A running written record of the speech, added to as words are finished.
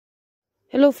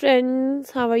Hello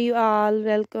friends, how are you all?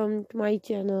 Welcome to my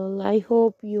channel. I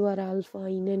hope you are all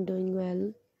fine and doing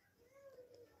well.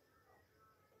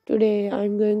 Today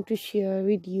I'm going to share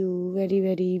with you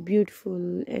very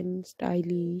beautiful and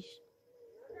stylish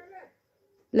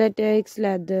latex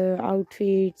leather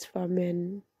outfits for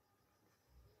men.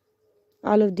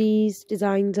 All of these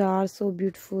designs are so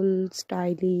beautiful,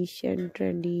 stylish and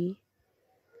trendy.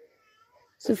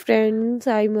 So friends,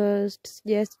 I must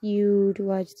suggest you to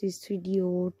watch this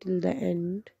video till the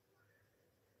end.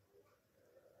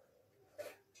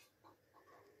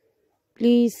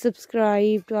 Please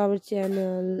subscribe to our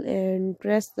channel and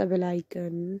press the bell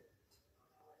icon.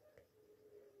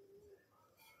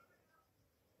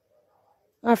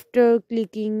 After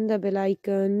clicking the bell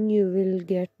icon, you will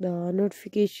get the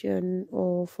notification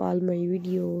of all my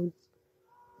videos.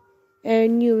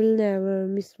 And you will never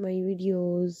miss my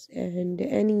videos and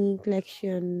any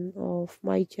collection of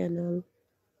my channel.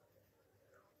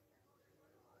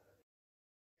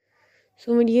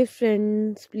 So my dear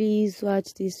friends, please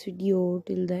watch this video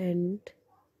till the end.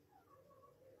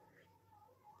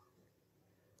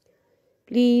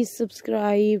 Please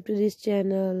subscribe to this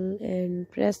channel and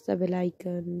press the bell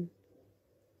icon.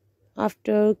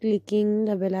 After clicking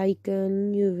the bell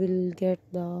icon, you will get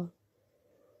the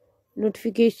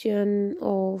notification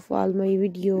of all my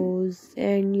videos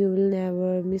and you will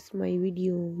never miss my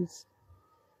videos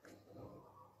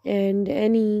and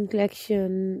any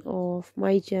collection of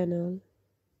my channel.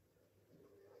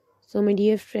 So my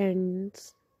dear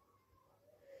friends,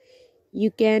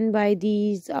 you can buy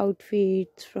these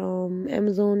outfits from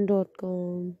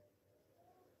amazon.com,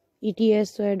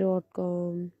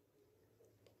 etsy.com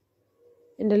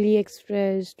and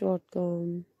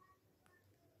aliexpress.com.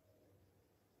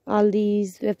 All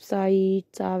these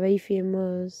websites are very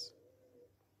famous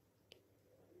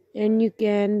and you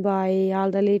can buy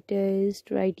all the latest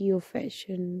variety of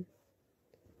fashion.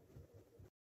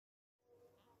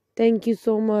 Thank you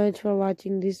so much for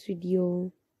watching this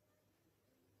video.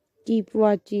 Keep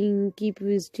watching, keep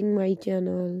visiting my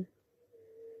channel.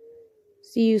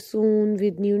 See you soon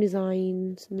with new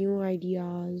designs, new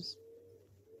ideas,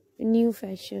 and new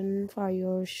fashion for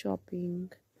your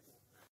shopping.